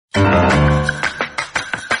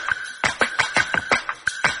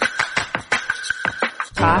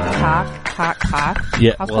Talk.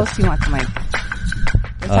 Yeah. How close do you want the mic?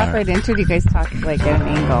 We talk right into it. Do you guys talk like at an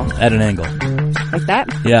angle? At an angle. Like that?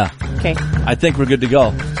 Yeah. Okay. I think we're good to go.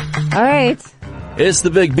 All right. It's the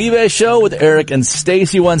Big B-Bay Show with Eric and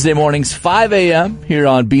Stacy Wednesday mornings, 5 a.m. here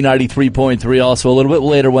on B93.3. Also a little bit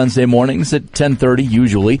later Wednesday mornings at 10:30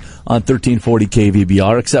 usually on 1340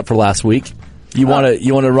 KVBR, except for last week. You want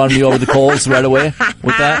to run me over the coals right away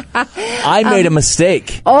with that? I made a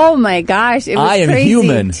mistake. Oh my gosh, it was I am crazy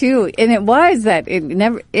human too, and it was that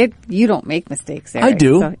you don't make mistakes, Eric. I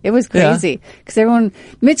do. So it was crazy because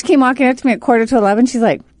Mitch came walking up to me at 11:15. She's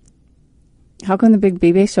like, "How come the Big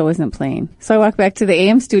B-Bay Show isn't playing?" So I walked back to the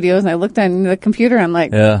AM studios and I looked on the computer. I'm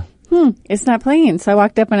like, it's not playing. So I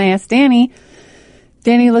walked up and I asked Danny.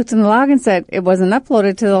 Danny looked in the log and said it wasn't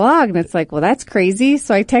uploaded to the log. And it's like, well, that's crazy.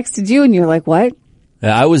 So I texted you and you're like, what?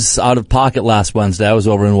 Yeah, I was out of pocket last Wednesday. I was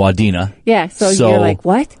over in Wadena. Yeah. So you're like,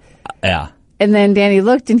 what? Yeah. And then Danny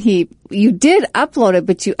looked and you did upload it,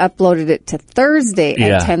 but you uploaded it to Thursday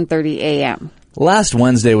at 10:30 a.m. Last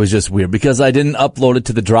Wednesday was just weird because I didn't upload it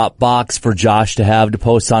to the Dropbox for Josh to have to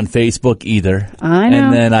post on Facebook either. I know.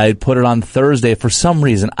 And then I put it on Thursday for some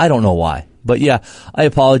reason. I don't know why. But yeah, I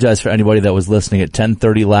apologize for anybody that was listening at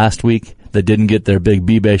 10:30 last week that didn't get their Big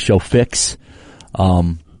B-Bay Show fix.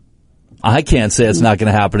 I can't say it's not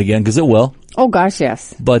going to happen again because it will. Oh gosh,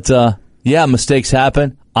 yes. But yeah, mistakes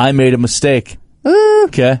happen. I made a mistake. Ooh.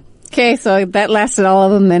 Okay, so that lasted all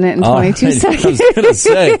of a minute and 22 seconds. I was going to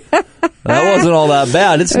say, that wasn't all that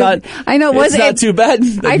bad. It's not, I know, it's not too bad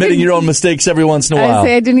admitting your own mistakes every once in a while.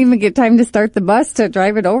 I didn't even get time to start the bus to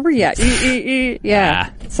drive it over yet.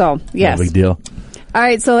 Yeah. So, yes. No big deal. All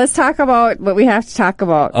right, so let's talk about what we have to talk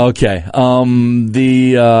about. Okay.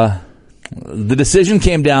 The decision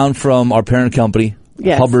came down from our parent company,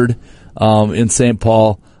 Hubbard, in St.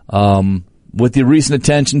 Paul. With the recent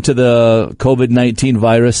attention to the COVID-19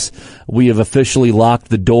 virus, we have officially locked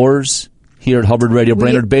the doors here at Hubbard Radio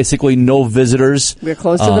Brainerd. Basically, no visitors. We're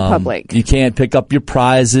closed to the public. You can't pick up your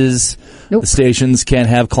prizes. Nope. The stations can't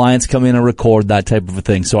have clients come in and record, that type of a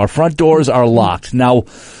thing. So our front doors are locked. Now,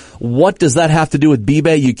 what does that have to do with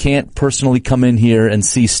B-Bay? You can't personally come in here and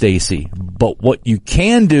see Stacy. But what you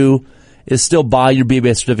can do is still buy your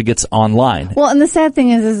B-Bay certificates online. Well, and the sad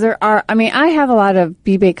thing is I have a lot of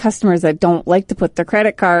B-Bay customers that don't like to put their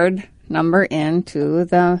credit card number into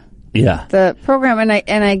the program,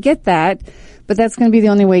 and I get that, but that's going to be the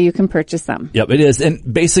only way you can purchase them. Yep, it is.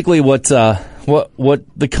 And basically what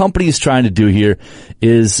the company is trying to do here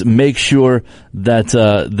is make sure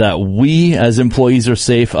that we as employees are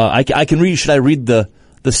safe. Should I read the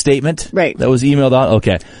statement? Right. That was emailed out?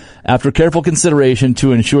 Okay. After careful consideration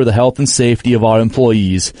to ensure the health and safety of our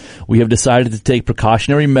employees, we have decided to take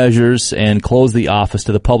precautionary measures and close the office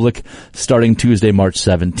to the public starting Tuesday, March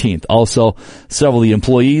 17th. Also, several of the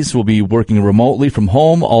employees will be working remotely from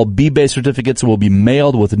home. All B-Bay certificates will be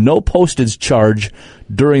mailed with no postage charge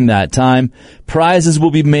during that time. Prizes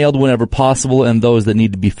will be mailed whenever possible, and those that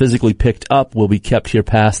need to be physically picked up will be kept here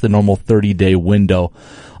past the normal 30-day window.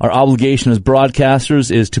 Our obligation as broadcasters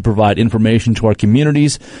is to provide information to our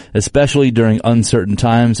communities, especially during uncertain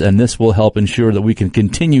times, and this will help ensure that we can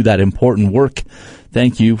continue that important work.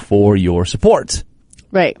 Thank you for your support.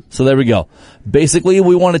 Right. So there we go. Basically,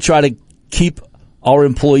 we want to try to keep our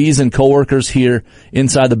employees and coworkers here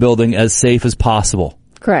inside the building as safe as possible.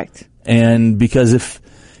 Correct. And because if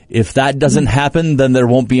that doesn't happen, then there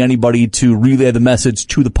won't be anybody to relay the message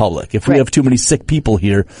to the public. If we have too many sick people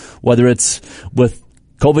here, whether it's with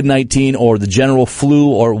COVID-19 or the general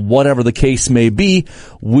flu or whatever the case may be,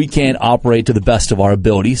 we can't operate to the best of our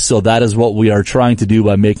ability. So that is what we are trying to do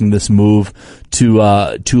by making this move to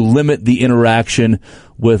limit the interaction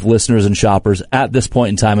with listeners and shoppers at this point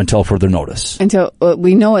in time until further notice. Until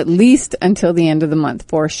we know at least until the end of the month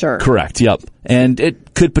for sure. Correct. Yep. And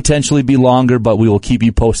it could potentially be longer, but we will keep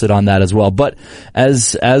you posted on that as well. But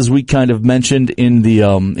as we kind of mentioned in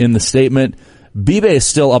the statement, B-Bay is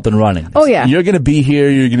still up and running. Oh, yeah. You're going to be here.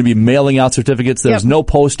 You're going to be mailing out certificates. There's no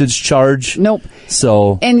postage charge. Nope.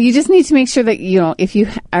 So. And you just need to make sure that, if you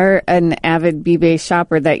are an avid B-Bay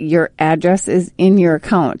shopper, that your address is in your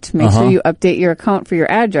account. Make sure you update your account for your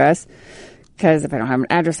address. Because if I don't have an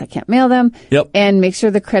address, I can't mail them. Yep. And make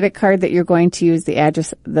sure the credit card that you're going to use,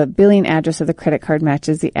 the billing address of the credit card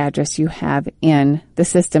matches the address you have in the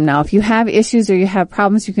system. Now, if you have issues or you have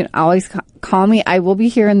problems, you can always call me. I will be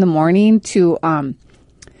here in the morning to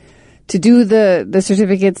do the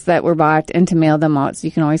certificates that were bought and to mail them out. So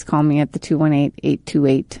you can always call me at the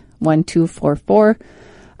 218-828-1244.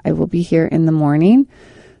 I will be here in the morning.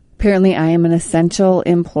 Apparently, I am an essential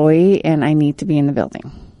employee and I need to be in the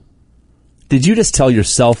building. Did you just tell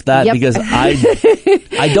yourself that? Yep. Because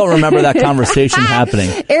I don't remember that conversation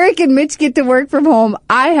happening. Eric and Mitch get to work from home.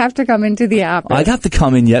 I have to come into the office. I have to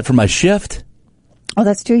come in yet for my shift. Oh,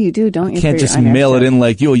 that's true. You do, don't you? Can't just mail it in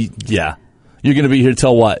like, yeah. You're going to be here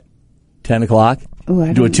till what? 10 o'clock?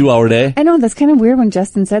 Ooh, do a 2-hour day? I know, that's kind of weird when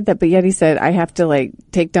Justin said that, but yet he said, I have to like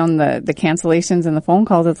take down the cancellations and the phone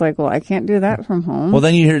calls. It's like, well, I can't do that from home. Well,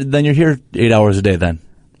 then you're here 8 hours a day then.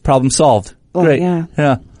 Problem solved. Well, great.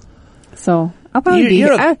 Yeah. So I'll probably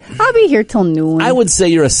I'll be here till noon. I would say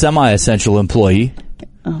you're a semi-essential employee.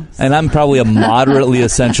 Oh, and I'm probably a moderately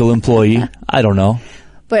essential employee. I don't know.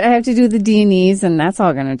 But I have to do the D&Es and that's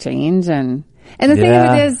all going to change. And the thing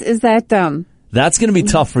of it is that, that's going to be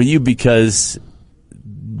tough for you because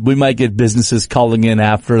we might get businesses calling in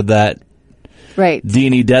after that right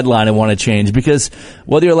D&E deadline and want to change, because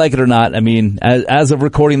whether you like it or not, I mean, as of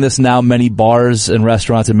recording this now, many bars and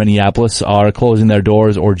restaurants in Minneapolis are closing their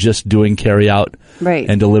doors or just doing carry out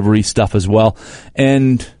and delivery stuff as well.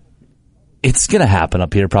 And it's going to happen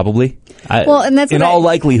up here probably. And that's in all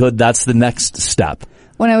likelihood, that's the next step.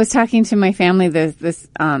 When I was talking to my family this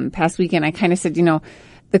past weekend, I kind of said,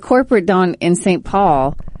 the corporate down in St.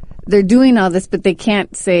 Paul, they're doing all this, but they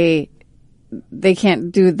can't do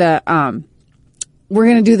the, we're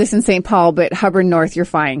going to do this in St. Paul, but Hubbard North, you're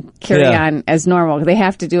fine. Carry on as normal. They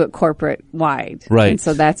have to do it corporate wide. Right. And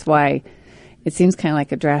so that's why it seems kind of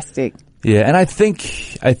like a drastic. Yeah. And I think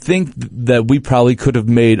that we probably could have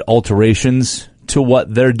made alterations to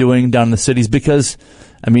what they're doing down in the cities because,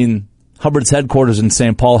 I mean, Hubbard's headquarters in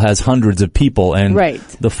St. Paul has hundreds of people, and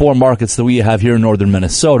the 4 markets that we have here in northern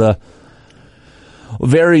Minnesota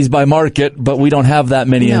varies by market, but we don't have that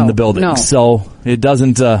many in the building. No. So it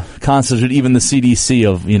doesn't constitute even the CDC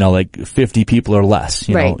of, like 50 people or less.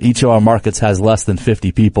 You know, each of our markets has less than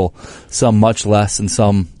 50 people, some much less and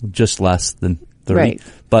some just less than 30,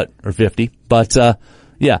 or 50. But,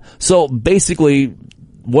 so basically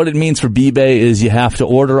what it means for B-Bay is you have to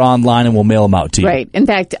order online and we'll mail them out to you. Right. In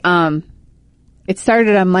fact, it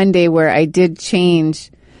started on Monday where I did change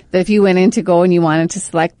that if you went in to go and you wanted to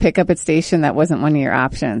select pick up at station, that wasn't one of your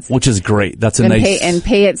options. Which is great. That's a nice...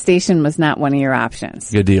 Pay at station was not one of your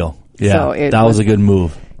options. Good deal. Yeah, so that was a good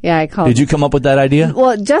move. Yeah, I called... Did you come up with that idea?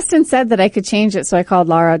 Well, Justin said that I could change it, so I called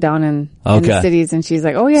Laura down in the cities, and she's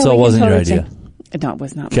like, oh yeah, so it wasn't your idea? No, it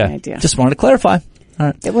was not my idea. Just wanted to clarify. All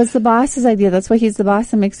right. It was the boss's idea. That's why he's the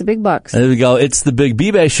boss and makes the big bucks. There we go. It's the Big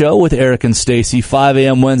B-Bay Show with Eric and Stacy. 5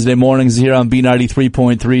 a.m. Wednesday mornings here on B93.3,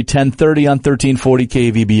 1030 on 1340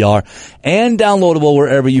 KVBR, and downloadable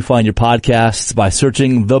wherever you find your podcasts by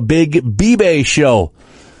searching The Big B-Bay Show.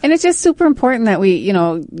 And it's just super important that we,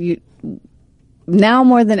 now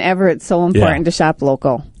more than ever, it's so important to shop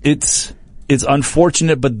local. It's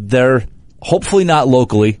unfortunate, but they're hopefully not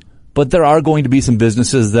locally. But there are going to be some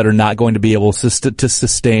businesses that are not going to be able to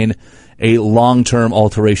sustain a long-term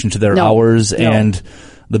alteration to their hours and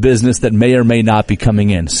the business that may or may not be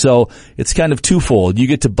coming in. So it's kind of twofold. You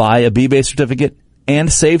get to buy a B-Bay certificate and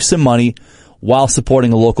save some money while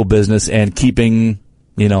supporting a local business and keeping,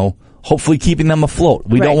 hopefully keeping them afloat.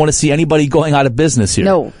 We don't want to see anybody going out of business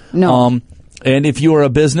here. No. And if you are a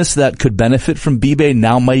business that could benefit from B-Bay,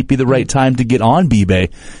 now might be the right time to get on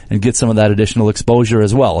B-Bay and get some of that additional exposure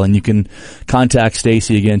as well. And you can contact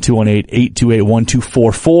Stacy again,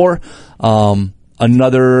 218-828-1244.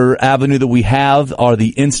 Another avenue that we have are the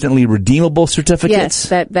instantly redeemable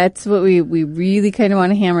certificates. Yes, that's what we really kind of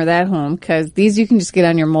want to hammer that home, because these you can just get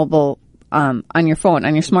on your mobile, on your phone,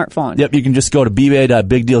 on your smartphone. Yep, you can just go to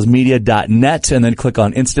bbay.bigdealsmedia.net and then click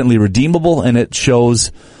on instantly redeemable, and it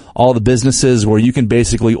shows all the businesses where you can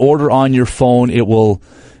basically order on your phone. It will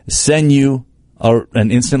send you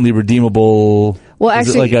an instantly redeemable,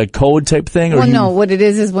 is it like a code type thing? Well, no, what it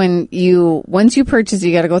is when once you purchase,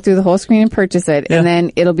 you got to go through the whole screen and purchase it, and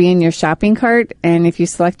then it'll be in your shopping cart, and if you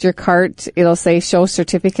select your cart, it'll say show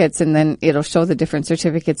certificates, and then it'll show the different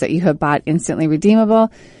certificates that you have bought instantly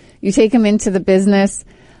redeemable. You take them into the business,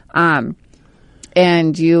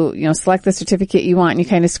 and you select the certificate you want, and you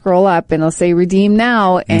kind of scroll up, and it'll say redeem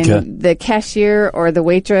now, and the cashier or the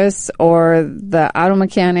waitress or the auto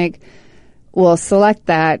mechanic will select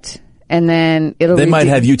that, and then they might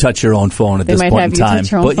have you touch your own phone at this point in time.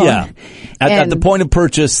 But at the point of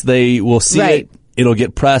purchase, they will see it. It'll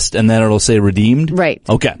get pressed, and then it'll say redeemed. Right.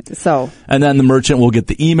 Okay. So. And then the merchant will get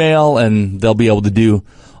the email, and they'll be able to do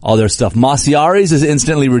all their stuff. Masiari's is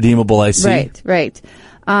instantly redeemable, I see. Right.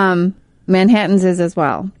 Manhattan's is as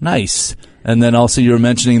well. Nice. And then also you were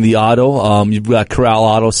mentioning the auto. You've got Corral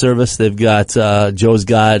Auto Service. They've got, Joe's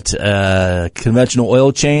got conventional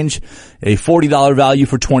oil change, a $40 value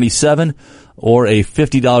for $27 or a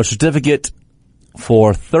 $50 certificate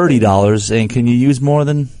for $30. And can you use more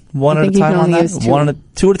than one at a time on that?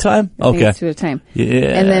 Two at a time? Okay. Two at a time.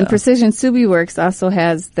 Yeah. And then Precision Subi Works also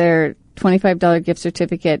has their $25 gift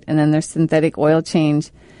certificate and then their synthetic oil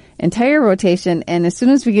change and tire rotation. And as soon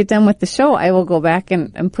as we get done with the show, I will go back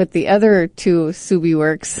and put the other two Subi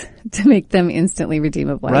Works to make them instantly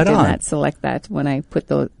redeemable. Right I did on. not select that when I put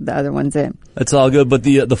the other ones in. That's all good. But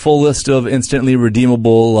the full list of instantly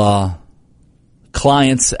redeemable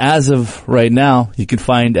clients as of right now, you can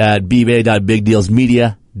find at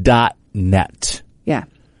bbay.bigdealsmedia.net. Yeah.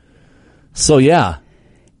 So yeah.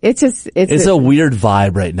 It's a weird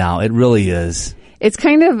vibe right now. It really is. It's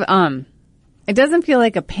kind of, it doesn't feel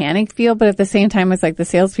like a panic feel, but at the same time, it's like the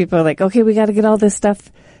salespeople are like, okay, we got to get all this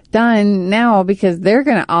stuff done now because they're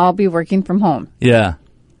going to all be working from home. Yeah.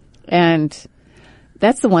 And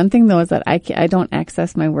that's the one thing, though, is that I don't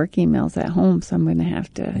access my work emails at home, so I'm going to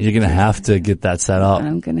have to. You're going to have to get that set up.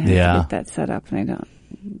 I'm going to have to get that set up, and I don't.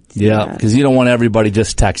 Yeah, because you don't want everybody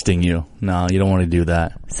just texting you. No, you don't want to do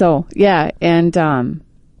that. So, yeah, and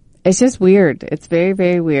it's just weird. It's very,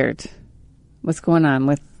 very weird what's going on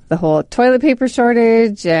with the whole toilet paper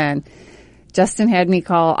shortage, and Justin had me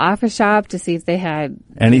call Office Shop to see if they had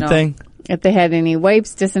anything, if they had any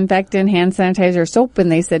wipes, disinfectant, hand sanitizer, soap,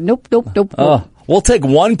 and they said nope. We'll take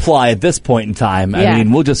one ply at this point in time. Yeah. I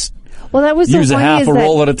mean, we'll just that was use so a funny half a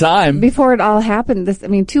roll at a time. Before it all happened,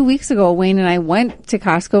 2 weeks ago, Wayne and I went to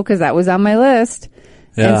Costco because that was on my list,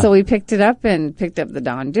 and so we picked up the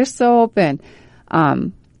Dawn dish soap, and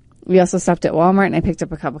we also stopped at Walmart, and I picked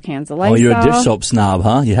up a couple cans of Lysol. Oh, you're a dish soap snob,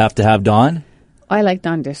 huh? You have to have Dawn? I like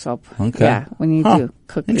Dawn dish soap. Okay. Yeah, when you do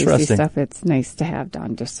cook greasy stuff, it's nice to have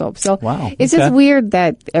Dawn dish soap. So it's just weird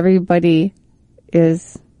that everybody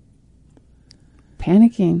is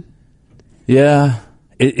panicking. Yeah.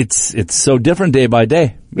 It's so different day by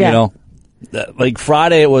day. Yeah. You know, like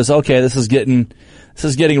Friday it was, okay, this is getting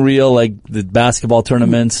real. Like the basketball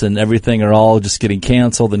tournaments and everything are all just getting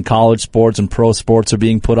canceled, and college sports and pro sports are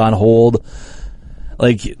being put on hold.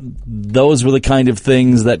 Like those were the kind of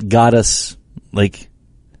things that got us like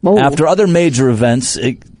after other major events,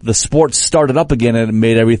 the sports started up again and it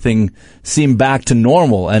made everything seem back to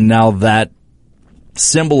normal. And now that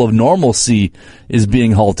symbol of normalcy is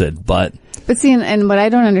being halted. But see, and what I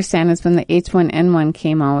don't understand is when the H1N1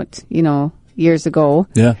 came out, years ago.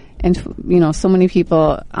 Yeah. And, so many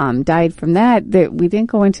people died from that we didn't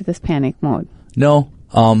go into this panic mode. No.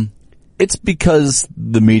 It's because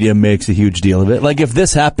the media makes a huge deal of it. Like if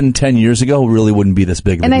this happened 10 years ago, it really wouldn't be this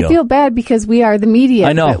big of a deal. And I feel bad because we are the media.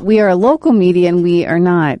 I know. But we are a local media and we are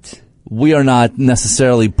not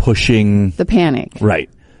necessarily pushing the panic. Right.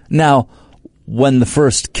 Now, when the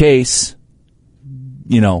first case,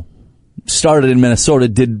 started in Minnesota,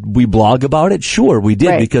 did we blog about it? Sure, we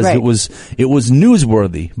did because it was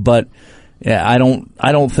newsworthy. But yeah, I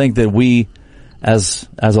don't think that we as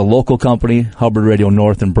a local company, Hubbard Radio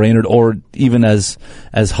North and Brainerd, or even as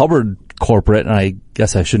Hubbard corporate, and I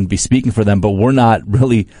guess I shouldn't be speaking for them, but we're not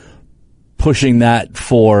really pushing that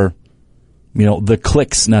for the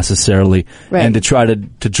clicks necessarily, and to try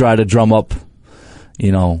to drum up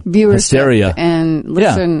viewership hysteria and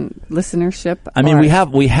listenership. I mean,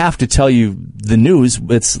 we have to tell you the news.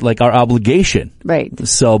 It's like our obligation. Right.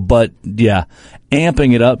 So, but yeah,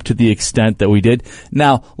 amping it up to the extent that we did.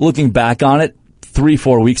 Now, looking back on it,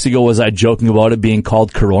 3-4 weeks ago, was I joking about it being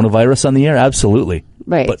called coronavirus on the air? Absolutely.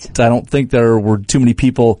 Right. But I don't think there were too many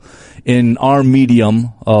people in our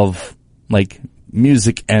medium of like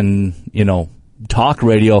music and, talk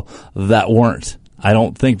radio that weren't. I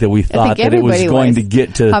don't think that we thought that it was going to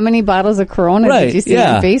get to... How many bottles of Corona did you see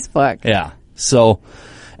on Facebook? Yeah. So,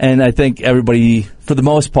 and I think everybody, for the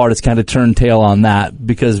most part, has kind of turned tail on that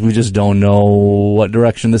because we just don't know what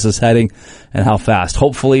direction this is heading and how fast.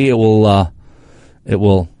 Hopefully it will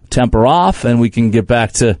temper off and we can get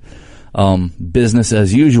back to business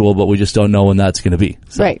as usual, but we just don't know when that's going to be.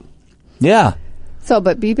 So, right. Yeah. So,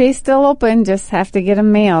 but B-Bay's still open, just have to get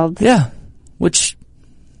them mailed. Yeah. Which,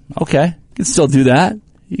 okay. You can still do that.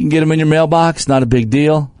 You can get them in your mailbox, not a big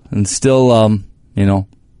deal, and still, are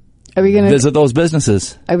we gonna visit those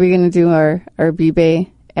businesses. Are we going to do our B-Bay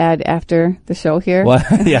ad after the show here? Well,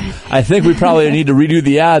 yeah. I think we probably need to redo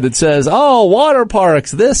the ad that says, water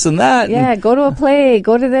parks, this and that. Yeah, go to a play,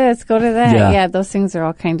 go to this, go to that. Yeah, those things are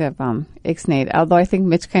all kind of ixnayed. Although I think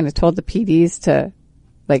Mitch kind of told the PDs to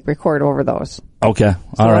record over those. Okay.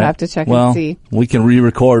 So we'll have to check and see. We can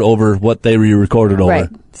re-record over what they re-recorded over. Right.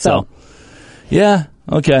 So yeah.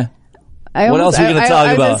 Okay. What else are we going to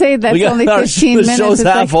talk about? I was going to say that's only 15 minutes. The show's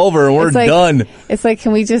half over and we're done. It's like,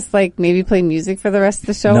 can we just maybe play music for the rest of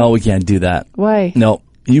the show? No, we can't do that. Why? No.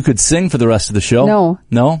 You could sing for the rest of the show. No.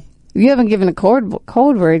 No? You haven't given a code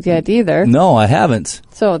word yet either. No, I haven't.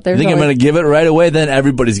 So there's. I think I'm going to give it right away. Then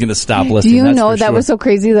everybody's going to stop listening. Do you know that was so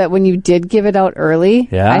crazy that when you did give it out early?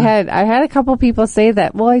 Yeah. I had a couple people say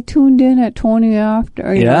that. Well, I tuned in at 20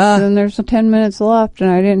 after. Yeah. And there's 10 minutes left, and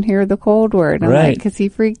I didn't hear the code word. I'm like, because he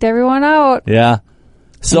freaked everyone out. Yeah.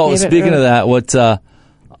 So speaking of that, what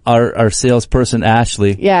our salesperson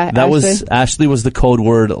Ashley? Yeah. Ashley was the code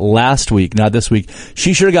word last week, not this week.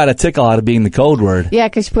 She sure got a tickle out of being the code word. Yeah,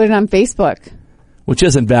 because she put it on Facebook. Which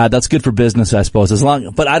isn't bad. That's good for business, I suppose.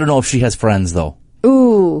 But I don't know if she has friends, though.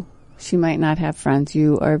 Ooh, she might not have friends.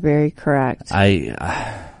 You are very correct.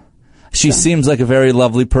 She seems like a very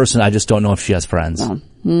lovely person. I just don't know if she has friends.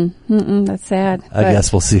 That's sad. I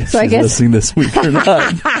guess we'll see if she's listening this week or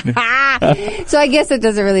not. So I guess it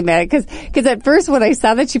doesn't really matter. Because at first when I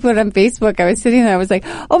saw that she put it on Facebook, I was sitting there, I was like,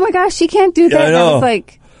 oh my gosh, she can't do that. Yeah, I know. And I was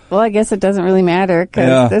like, well, I guess it doesn't really matter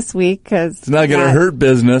this week, because it's not going to hurt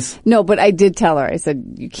business. No, but I did tell her. I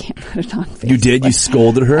said, you can't put it on Facebook. You did? You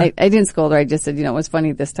scolded her? I didn't scold her. I just said, it was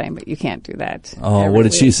funny this time, but you can't do that. Oh, what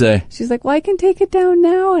did she say? She's like, well, I can take it down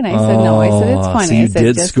now. And I said, no. I said, it's funny. So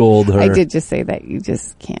you did scold her. I did just say that you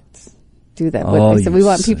just can't do that. But I said, we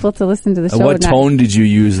want people to listen to the show. What tone did you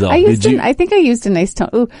use, though? I think I used a nice tone.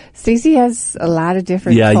 Ooh, Stacey has a lot of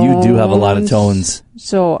different tones. Yeah, you do have a lot of tones.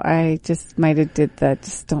 So I just might have did that.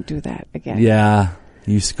 Just don't do that again. Yeah,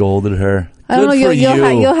 you scolded her. I don't know.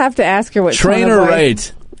 You'll have to ask her what train her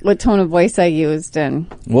right. What tone of voice I used.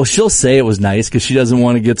 And well, she'll say it was nice because she doesn't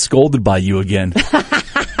want to get scolded by you again.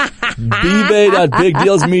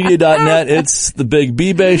 bbay.bigdealsmedia.net. It's the Big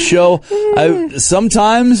B-Bay Show.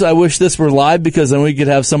 Sometimes I wish this were live because then we could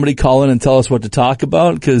have somebody call in and tell us what to talk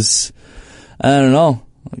about because, I don't know,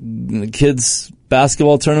 the kids'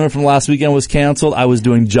 basketball tournament from last weekend was canceled. I was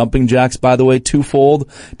doing jumping jacks, by the way, twofold.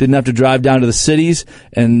 Didn't have to drive down to the cities,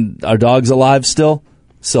 and our dog's alive still.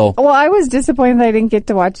 So. Well, I was disappointed that I didn't get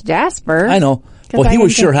to watch Jasper. I know. Well, he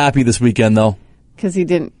was sure happy this weekend, though. Because he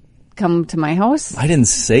didn't come to my house? I didn't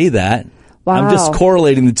say that. Wow. I'm just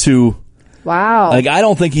correlating the two. Wow. Like, I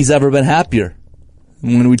don't think he's ever been happier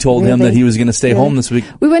when we told him that he was going to stay home this week.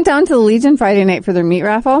 We went down to the Legion Friday night for their meat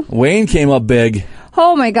raffle. Wayne came up big.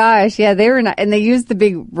 Oh my gosh. Yeah, they were not, and they used the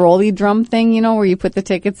big rolly drum thing, where you put the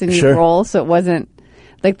tickets and you roll, so it wasn't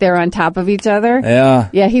like they're on top of each other. Yeah.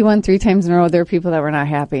 Yeah, he won 3 times in a row. There were people that were not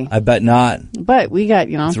happy. I bet not. But we got,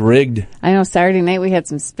 It's rigged. I know Saturday night we had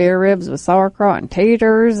some spare ribs with sauerkraut and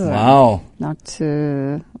taters. Wow.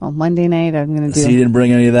 Monday night I'm going to do. So you didn't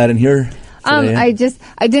bring any of that in here? I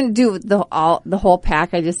didn't do the whole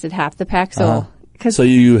pack. I just did half the pack. So, so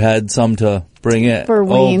you had some to bring in for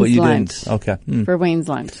Wayne's but you lunch. Didn't. Okay. For Wayne's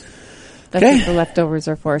lunch. That's what the leftovers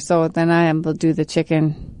are for. So then I will do the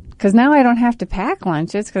chicken. Because now I don't have to pack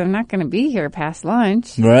lunches because I'm not going to be here past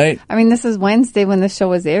lunch. Right. I mean, this is Wednesday when the show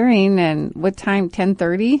was airing, and what time?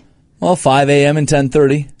 10:30. Well, 5 a.m. and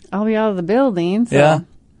 10:30. I'll be out of the building. So. Yeah.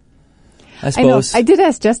 I suppose. I did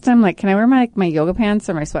ask Justin, I'm like, can I wear my yoga pants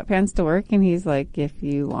or my sweatpants to work? And he's like, if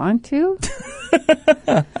you want to.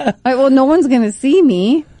 Well, no one's going to see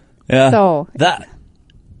me. Yeah. So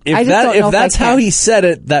if that's how he said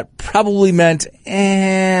it, that probably meant,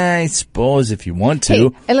 I suppose if you want to. Hey,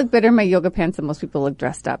 I look better in my yoga pants than most people look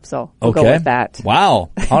dressed up, so we'll go with that. Wow.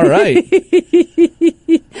 All right.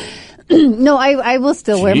 No, I will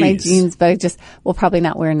still wear my jeans, but I just will probably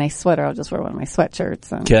not wear a nice sweater. I'll just wear one of my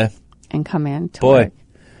sweatshirts and come in to work.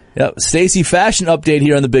 Yep. Stacey, fashion update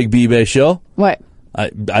here on the Big B-Bay Show. What? I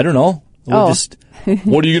don't know.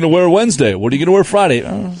 What are you going to wear Wednesday? What are you going to wear Friday?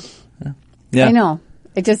 Yeah. I know.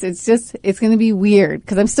 It's going to be weird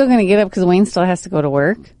because I'm still going to get up because Wayne still has to go to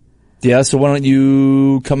work. Yeah, so why don't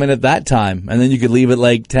you come in at that time and then you could leave at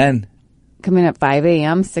like 10? Come in at 5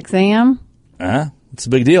 a.m., 6 a.m.? It's a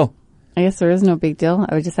big deal. I guess there is no big deal.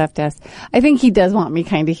 I would just have to ask. I think he does want me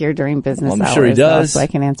kind of here during business hours. I'm sure he does. So I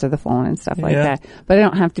can answer the phone and stuff like that. But I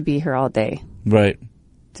don't have to be here all day. Right.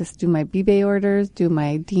 Just do my B-Bay orders, do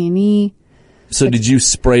my D&E. So did you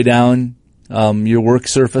spray down your work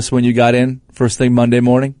surface when you got in first thing Monday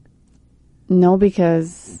morning? No,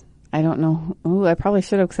 because I don't know. Oh, I probably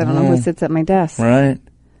should have because I don't know who sits at my desk. Right.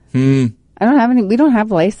 I don't have any. We don't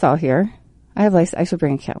have Lysol here. I have Lysol. I should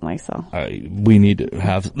bring a cat Lysol. We need to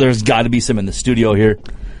have. There's got to be some in the studio here.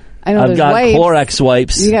 I know. I've got wipes. Clorox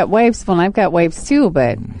wipes. You got wipes. Well, I've got wipes too,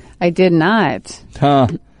 but I did not. Huh.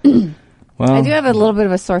 Well, I do have a little bit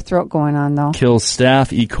of a sore throat going on, though. Kills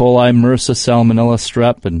staph, E. coli, MRSA, salmonella,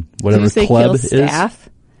 strep, and whatever Did you say Kleb kills is. Staph?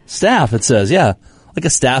 Staph, it says, yeah. Like a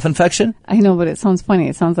staph infection? I know, but it sounds funny.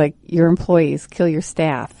 It sounds like your employees kill your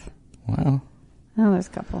staff. Well, oh, there's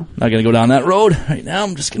a couple. Not going to go down that road right now.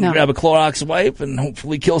 I'm just going to grab a Clorox wipe and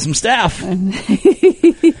hopefully kill some staph.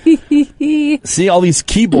 See all these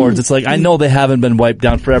keyboards. It's like, I know they haven't been wiped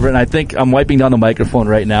down forever, and I think I'm wiping down the microphone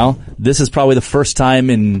right now. This is probably the first time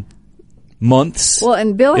in months. Well,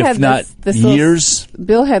 and Bill had this years.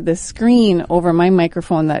 Bill had this screen over my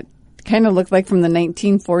microphone that kind of looked like from the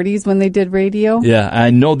 1940s when they did radio. Yeah, I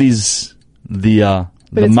know the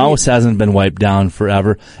mouse hasn't been wiped down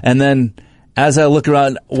forever. And then as I look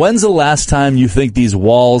around, when's the last time you think these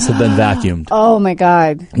walls have been vacuumed? Oh my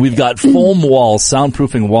God. We've got foam walls,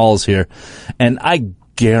 soundproofing walls here. And I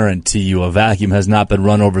guarantee you a vacuum has not been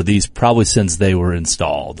run over these probably since they were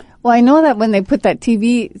installed. Well, I know that when they put that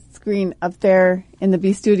TV screen up there in the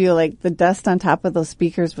B studio, like the dust on top of those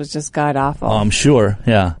speakers was just god awful. Oh, I'm sure.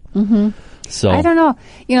 Yeah. Mm-hmm. So I don't know.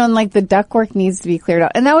 And like the ductwork needs to be cleared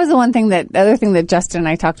out. And that was the other thing that Justin and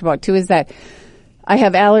I talked about too, is that I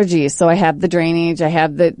have allergies. So I have the drainage, I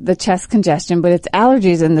have the chest congestion, but it's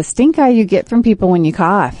allergies and the stink eye you get from people when you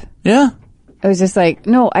cough. Yeah. I was just like,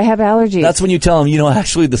 no, I have allergies. That's when you tell them,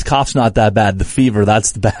 actually this cough's not that bad. The fever,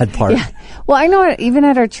 that's the bad part. Yeah. Well, I know even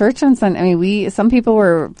at our church on Sunday, I mean, some people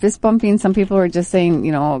were fist bumping, some people were just saying,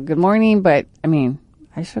 good morning, but I mean,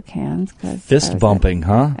 I shook hands. Fist bumping,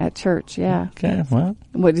 huh? At church, yeah. Okay, well.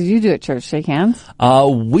 What did you do at church? Shake hands?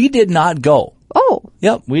 We did not go. Oh.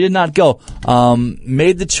 Yep, we did not go.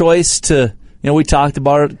 Made the choice to, we talked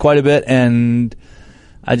about it quite a bit, and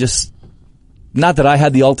I just, not that I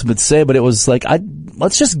had the ultimate say, but it was like,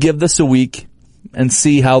 let's just give this a week and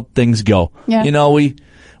see how things go. Yeah.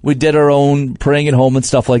 We did our own praying at home and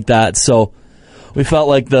stuff like that, so we felt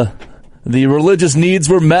like the religious needs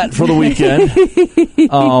were met for the weekend.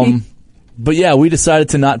 But yeah, we decided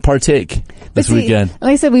to not partake this weekend.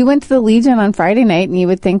 Like I said, we went to the Legion on Friday night, and you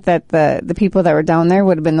would think that the people that were down there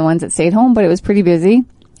would have been the ones that stayed home, but it was pretty busy.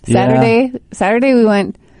 Saturday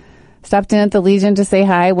we stopped in at the Legion to say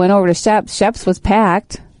hi, went over to Shep's. Shep's was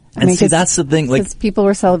packed. That's the thing. Like, people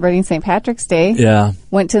were celebrating St. Patrick's Day. Yeah.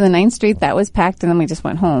 Went to the 9th Street. That was packed, and then we just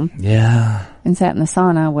went home. Yeah. And sat in the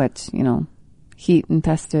sauna, which, heat and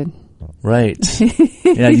tested. Right.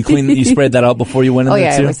 Yeah, you sprayed that out before you went in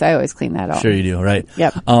there too? Oh yeah, I always clean that out. Sure you do, right.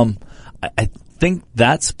 Yep. I think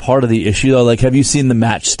that's part of the issue though. Like, have you seen the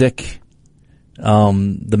matchstick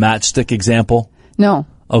example? No.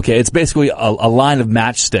 Okay, it's basically a line of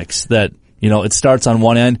matchsticks that, it starts on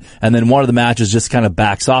one end and then one of the matches just kind of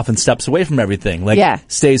backs off and steps away from everything. Like,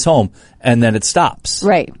 stays home and then it stops.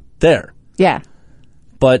 Right. There. Yeah.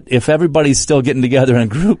 But if everybody's still getting together in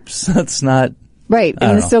groups, that's not... Right,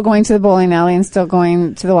 and still going to the bowling alley and still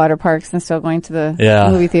going to the water parks and still going to the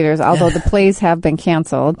movie theaters, although the plays have been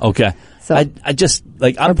canceled. Okay. So I just,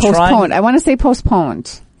 I'm postponed. I want to say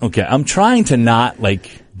postponed. Okay, I'm trying to not,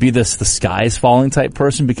 be the sky is falling type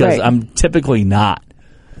person because I'm typically not.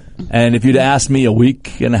 And if you'd asked me a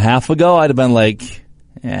week and a half ago, I'd have been like,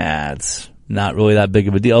 it's not really that big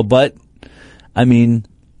of a deal. But, I mean,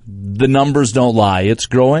 the numbers don't lie. It's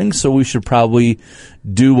growing, so we should probably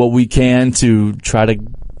do what we can to try to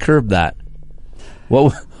curb that.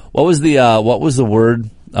 What was the word?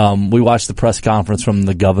 We watched the press conference from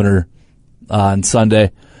the governor on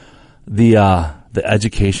Sunday. The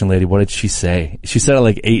education lady, what did she say? She said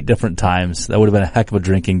it 8 different times. That would have been a heck of a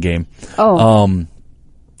drinking game. Oh.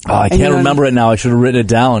 I can't remember it now. I should have written it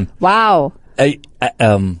down. Wow.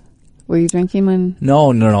 Were you drinking when?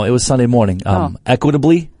 No. It was Sunday morning.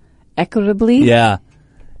 Equitably? Yeah.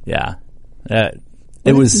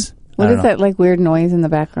 It was... What is that weird noise in the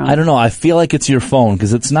background? I don't know. I feel like it's your phone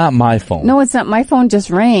because it's not my phone. No, it's not. My phone just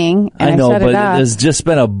rang and I know, shut but it off. There's just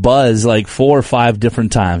been a buzz 4 or 5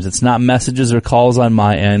 different times. It's not messages or calls on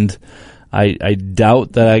my end. I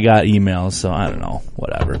doubt that I got emails, so I don't know.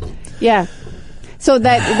 Whatever. Yeah. So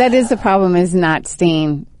that is the problem, is not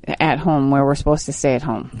staying at home where we're supposed to stay at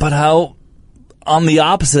home. But how... On the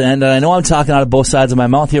opposite end, and I know I'm talking out of both sides of my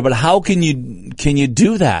mouth here, but how can you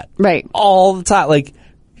do that? Right. All the time.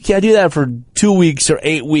 You can't do that for 2 weeks or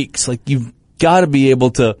 8 weeks. You've got to be able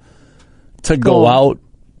to go out,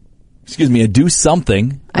 and do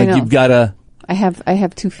something. I know. You've got to... I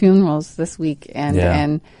have 2 funerals this week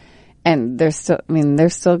and they're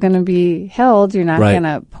still going to be held. You're not going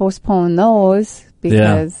to postpone those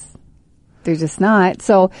because they're just not.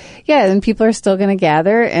 So, and people are still going to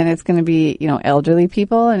gather, and it's going to be, elderly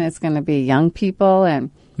people, and it's going to be young people, and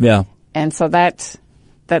so that's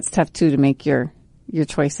tough too, to make your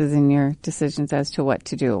choices and your decisions as to what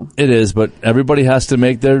to do. It is, but everybody has to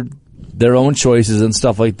make their own choices and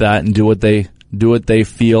stuff like that, and do what they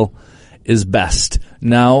feel is best.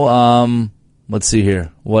 Now, Let's see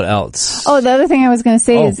here. What else? Oh, the other thing I was going to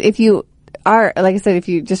say is if you are, like I said, if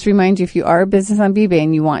you just remind you, if you are a business on eBay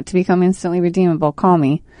and you want to become instantly redeemable, call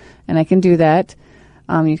me and I can do that.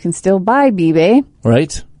 You can still buy eBay.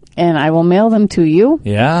 Right. And I will mail them to you.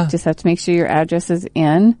 Yeah. Just have to make sure your address is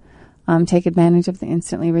in. Take advantage of the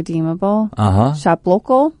instantly redeemable. Shop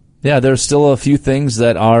local. Yeah, there's still a few things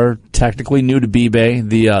that are technically new to eBay.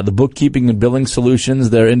 The bookkeeping and billing solutions,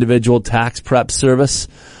 their individual tax prep service,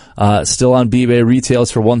 still on eBay,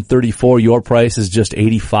 retails for $134. Your price is just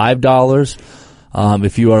 $85.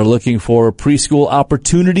 If you are looking for preschool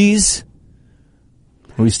opportunities,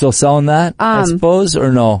 are we still selling that? I suppose,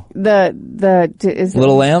 or no? Is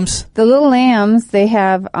Little Lambs? The Little Lambs, they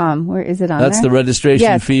have, where is it on That's there? the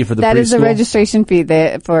registration fee for the preschool? That is the registration fee. It's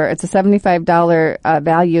a $75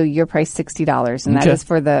 value, your price $60. And that is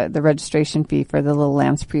for the registration fee for the Little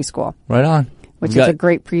Lambs preschool. Right on. Which is a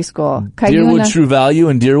great preschool. Deerwood True Value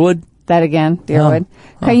in Deerwood? That again, Deerwood.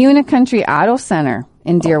 Cuyuna Country Auto Center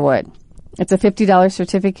in Deerwood. It's a $50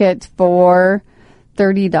 certificate for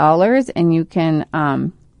 $30, and you can,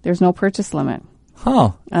 there's no purchase limit.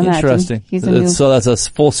 Huh. Interesting. So that's a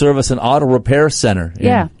full service and auto repair center.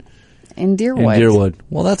 In Deerwood.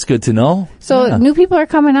 Well, that's good to know. So new people are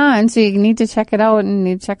coming on, so you need to check it out and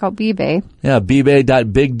need to check out eBay. Yeah,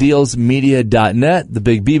 bbay.bigdealsmedia.net. The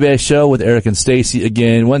Big eBay Show with Eric and Stacy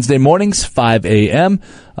again Wednesday mornings, 5 a.m.,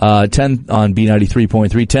 10 on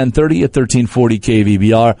B93.3, 1030 at 1340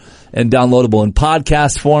 KVBR, and downloadable in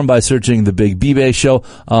podcast form by searching The Big eBay Show.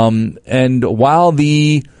 And while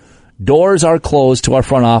the doors are closed to our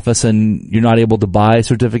front office and you're not able to buy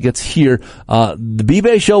certificates here, the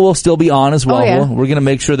eBay Show will still be on as well. Oh, yeah. We're going to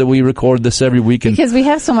make sure that we record this every week. Because we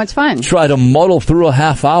have so much fun. Try to muddle through a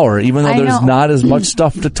half hour, even though there's not as much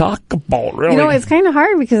stuff to talk about, really. You know, it's kind of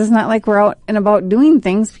hard because it's not like we're out and about doing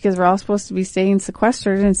things because we're all supposed to be staying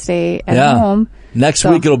sequestered and stay at home. Next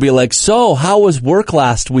week it'll be like, so how was work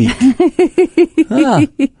last week?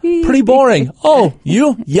 Pretty boring. Oh,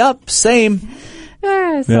 you? Yep, same.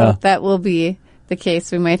 That will be the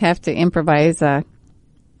case. We might have to improvise.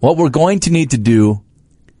 What we're going to need to do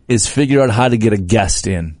is figure out how to get a guest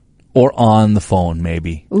in or on the phone,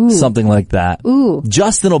 maybe. Something like that.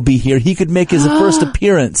 Justin will be here. He could make his first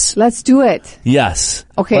appearance. Let's do it. Yes.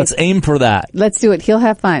 Okay. Let's aim for that. Let's do it. He'll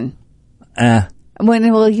have fun.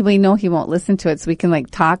 We know he won't listen to it, so we can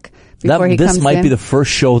talk before he comes in. This might be the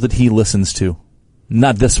first show that he listens to.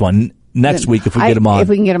 Not this one. Next week if we get him on. If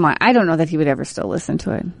we can get him on. I don't know that he would ever still listen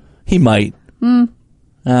to it. He might.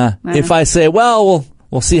 If I say, well,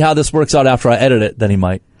 we'll see how this works out after I edit it, then he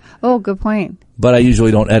might. Oh, good point. But I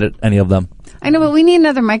usually don't edit any of them. I know, but we need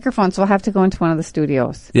another microphone, so we'll have to go into one of the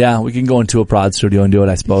studios. Yeah, we can go into a prod studio and do it,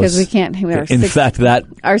 I suppose. Because we can't.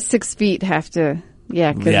 Our 6 feet have to...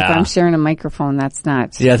 Yeah, because if I'm sharing a microphone, that's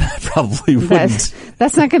not... Yeah, that probably wouldn't.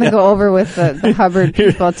 That's not going to go over with the Hubbard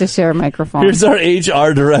people to share a microphone. Here's our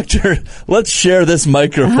HR director. Let's share this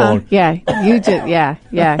microphone. Yeah, you did. Yeah.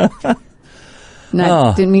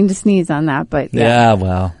 Didn't mean to sneeze on that, but yeah. Yeah,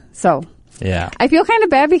 well. So. Yeah. I feel kind of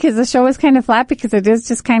bad because the show is kind of flat because it is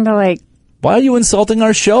just kind of like... Why are you insulting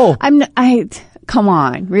our show? Come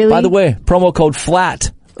on, really? By the way, promo code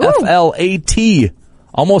FLAT. F-L-A-T.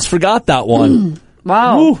 Almost forgot that one.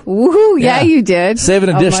 Wow. Woohoo. Yeah, you did. Save an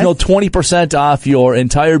additional 20% off your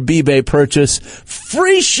entire eBay purchase.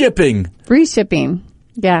 Free shipping.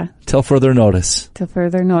 Yeah. Till further notice. Till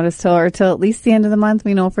at least the end of the month,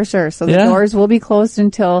 we know for sure. So the doors will be closed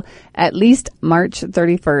until at least March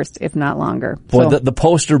 31st, if not longer. Boy, the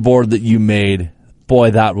poster board that you made,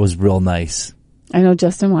 that was real nice. I know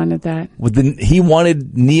Justin wanted that. He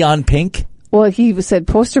wanted neon pink? Well, he said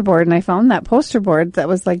poster board, and I found that poster board that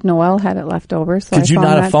was like Noelle had it left over. So could you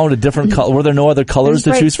not have found a different color? Were there no other colors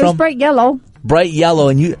to choose from? There's bright yellow. Bright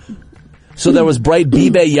yellow, so there was bright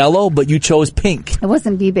eBay yellow, but you chose pink. It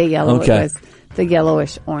wasn't eBay yellow. Okay. It was the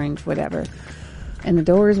yellowish orange, whatever. And the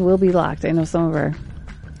doors will be locked. I know some of our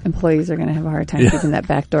employees are going to have a hard time keeping that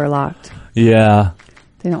back door locked. Yeah.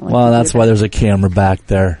 They don't like Well, that's why there's a camera back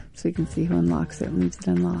there. So you can see who unlocks it and leaves it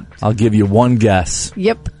unlocked. I'll give you one guess.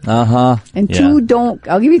 Yep. And 2 don't.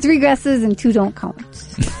 I'll give you 3 guesses and 2 don't count.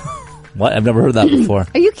 What? I've never heard that before.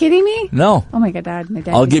 Are you kidding me? No. Oh my God, my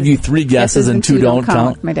dad. I'll give you 3 guesses and 2 don't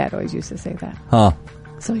count. My dad always used to say that. Huh.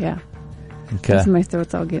 So yeah. Okay. My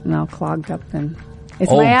throat's all getting all clogged up and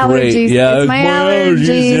it's my allergies. Great. Yeah, it's my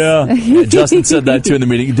allergies. Yeah. Justin said that too in the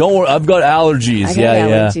meeting. Don't worry, I've got allergies. I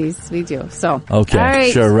got allergies. We do. So. Okay. All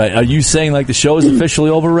right. Sure. Right. Are you saying the show is officially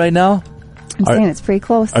over right now? I'm saying it's pretty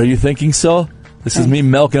close. Are you thinking so? This is me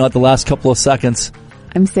milking out the last couple of seconds.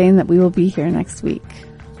 I'm saying that we will be here next week.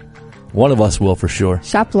 One of us will for sure.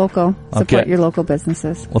 Shop local. Support your local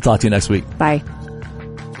businesses. We'll talk to you next week. Bye.